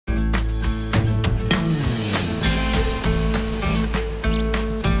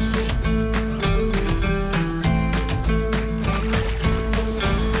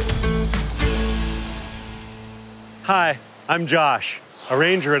Hi, I'm Josh, a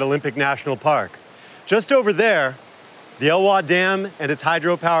ranger at Olympic National Park. Just over there, the Elwha Dam and its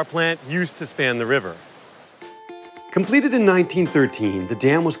hydropower plant used to span the river. Completed in 1913, the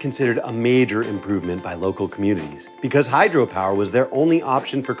dam was considered a major improvement by local communities because hydropower was their only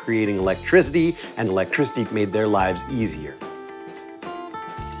option for creating electricity, and electricity made their lives easier.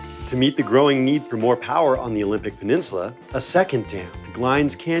 To meet the growing need for more power on the Olympic Peninsula, a second dam, the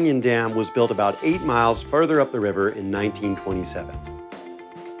Glines Canyon Dam, was built about 8 miles further up the river in 1927.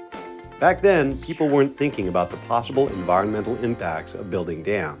 Back then, people weren't thinking about the possible environmental impacts of building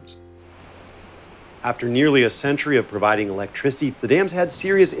dams. After nearly a century of providing electricity, the dams had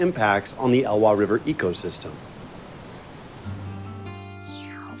serious impacts on the Elwha River ecosystem.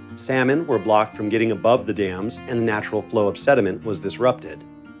 Salmon were blocked from getting above the dams, and the natural flow of sediment was disrupted.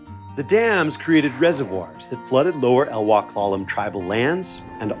 The dams created reservoirs that flooded lower Elwha Klallam tribal lands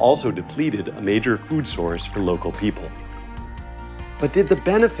and also depleted a major food source for local people. But did the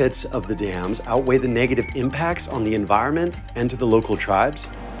benefits of the dams outweigh the negative impacts on the environment and to the local tribes?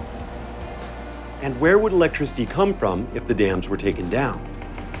 And where would electricity come from if the dams were taken down?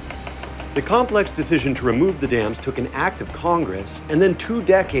 The complex decision to remove the dams took an act of Congress and then 2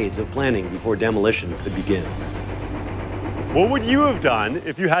 decades of planning before demolition could begin. What would you have done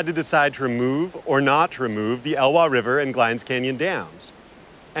if you had to decide to remove or not to remove the Elwha River and Glines Canyon dams?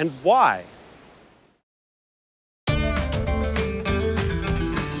 And why?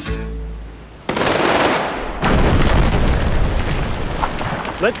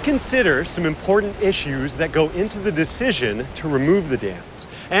 Let's consider some important issues that go into the decision to remove the dams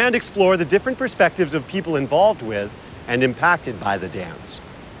and explore the different perspectives of people involved with and impacted by the dams.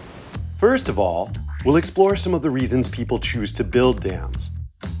 First of all, we'll explore some of the reasons people choose to build dams.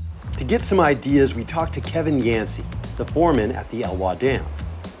 To get some ideas, we talked to Kevin Yancey, the foreman at the Elwha Dam.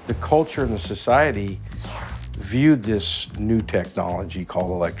 The culture and the society viewed this new technology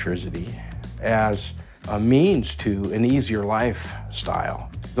called electricity as a means to an easier lifestyle.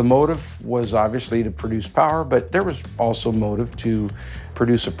 The motive was obviously to produce power, but there was also motive to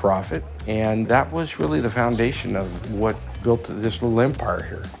produce a profit. And that was really the foundation of what built this little empire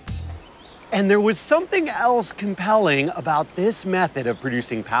here. And there was something else compelling about this method of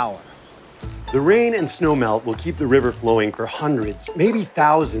producing power. The rain and snowmelt will keep the river flowing for hundreds, maybe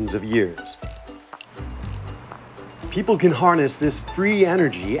thousands of years. People can harness this free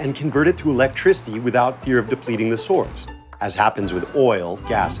energy and convert it to electricity without fear of depleting the source, as happens with oil,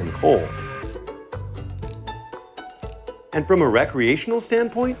 gas, and coal. And from a recreational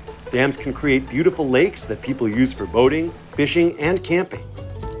standpoint, dams can create beautiful lakes that people use for boating, fishing, and camping.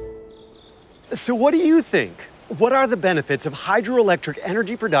 So what do you think? What are the benefits of hydroelectric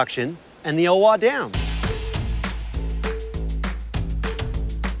energy production and the Elwha Dam?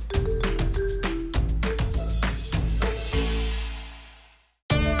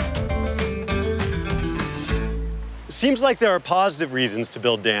 Seems like there are positive reasons to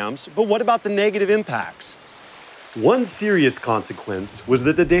build dams, but what about the negative impacts? One serious consequence was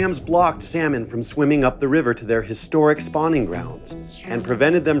that the dams blocked salmon from swimming up the river to their historic spawning grounds and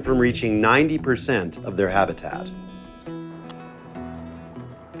prevented them from reaching 90% of their habitat.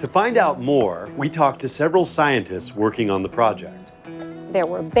 To find out more, we talked to several scientists working on the project. There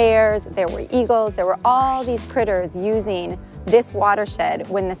were bears, there were eagles, there were all these critters using this watershed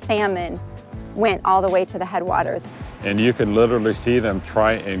when the salmon went all the way to the headwaters. And you can literally see them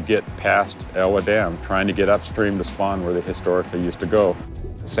try and get past Elwha Dam, trying to get upstream to spawn where they historically used to go.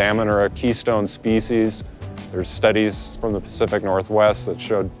 Salmon are a keystone species. There's studies from the Pacific Northwest that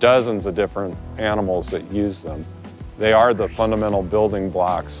show dozens of different animals that use them. They are the fundamental building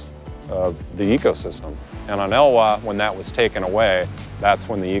blocks of the ecosystem. And on Elwha, when that was taken away, that's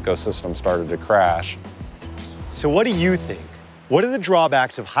when the ecosystem started to crash. So what do you think? What are the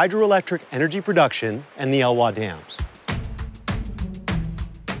drawbacks of hydroelectric energy production and the Elwha dams?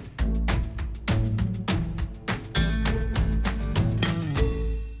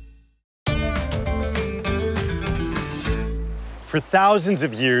 For thousands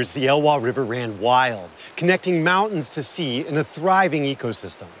of years, the Elwha River ran wild, connecting mountains to sea in a thriving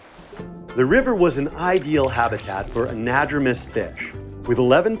ecosystem. The river was an ideal habitat for anadromous fish, with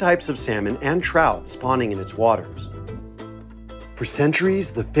 11 types of salmon and trout spawning in its waters. For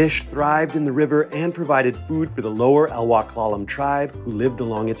centuries, the fish thrived in the river and provided food for the lower Elwha Klallam tribe who lived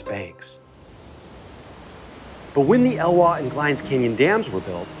along its banks. But when the Elwha and Glines Canyon dams were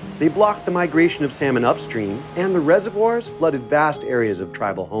built, they blocked the migration of salmon upstream, and the reservoirs flooded vast areas of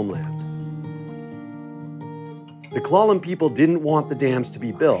tribal homeland. The Klallam people didn't want the dams to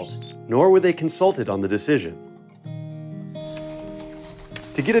be built, nor were they consulted on the decision.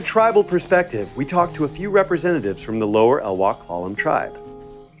 To get a tribal perspective, we talked to a few representatives from the lower Elwha Klallam tribe.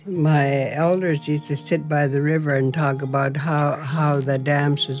 My elders used to sit by the river and talk about how the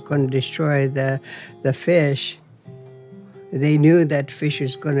dams was going to destroy the fish. They knew that fish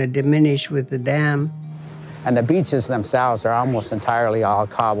was going to diminish with the dam. And the beaches themselves are almost entirely all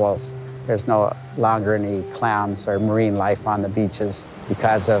cobbles. There's no longer any clams or marine life on the beaches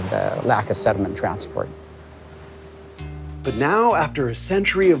because of the lack of sediment transport. But now, after a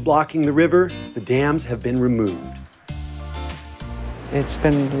century of blocking the river, the dams have been removed. It's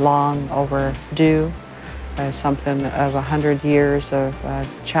been long overdue, something of 100 years of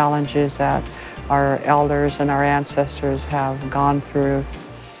challenges that our elders and our ancestors have gone through.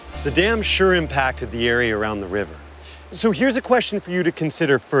 The dam sure impacted the area around the river. So here's a question for you to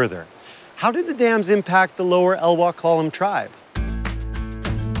consider further. How did the dams impact the lower Elwha Klallam tribe?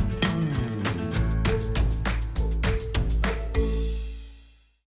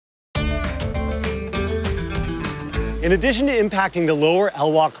 In addition to impacting the lower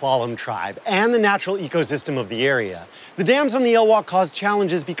Elwha Klallam tribe and the natural ecosystem of the area, the dams on the Elwha caused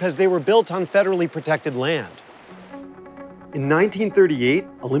challenges because they were built on federally protected land. In 1938,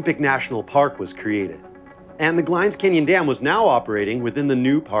 Olympic National Park was created, and the Glines Canyon Dam was now operating within the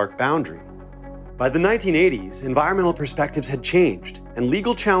new park boundary. By the 1980s, environmental perspectives had changed, and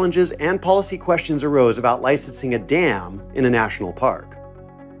legal challenges and policy questions arose about licensing a dam in a national park.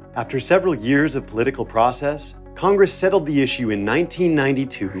 After several years of political process, Congress settled the issue in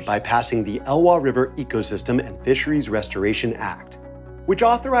 1992 by passing the Elwha River Ecosystem and Fisheries Restoration Act, which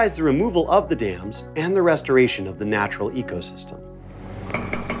authorized the removal of the dams and the restoration of the natural ecosystem.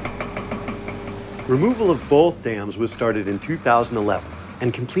 Removal of both dams was started in 2011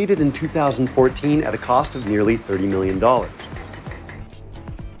 and completed in 2014 at a cost of nearly $30 million.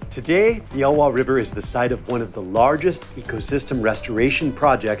 Today, the Elwha River is the site of one of the largest ecosystem restoration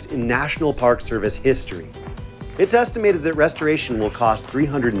projects in National Park Service history. It's estimated that restoration will cost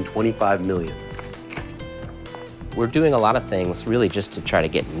 $325 million. We're doing a lot of things really just to try to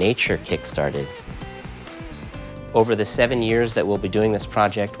get nature kick-started. Over the 7 years that we'll be doing this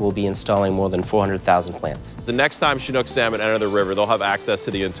project, we'll be installing more than 400,000 plants. The next time Chinook salmon enter the river, they'll have access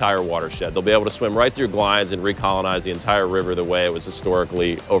to the entire watershed. They'll be able to swim right through glines and recolonize the entire river the way it was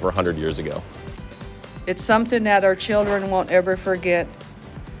historically over 100 years ago. It's something that our children won't ever forget,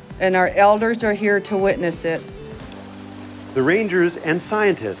 and our elders are here to witness it. The rangers and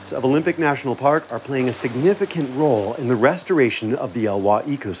scientists of Olympic National Park are playing a significant role in the restoration of the Elwha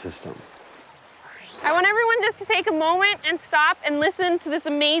ecosystem. I want everyone just to take a moment and stop and listen to this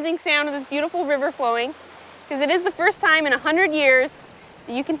amazing sound of this beautiful river flowing, because it is the first time in 100 years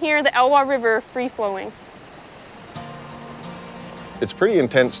that you can hear the Elwha River free-flowing. It's pretty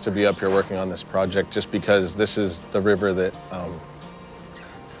intense to be up here working on this project just because this is the river that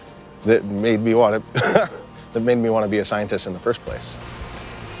made me want to be a scientist in the first place.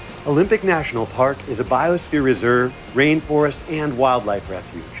 Olympic National Park is a biosphere reserve, rainforest, and wildlife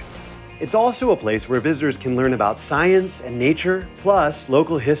refuge. It's also a place where visitors can learn about science and nature, plus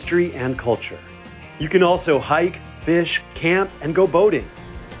local history and culture. You can also hike, fish, camp, and go boating.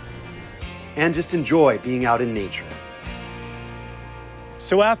 And just enjoy being out in nature.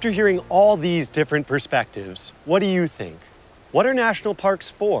 So after hearing all these different perspectives, what do you think? What are national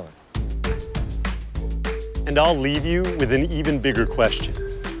parks for? And I'll leave you with an even bigger question.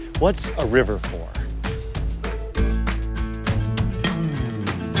 What's a river for?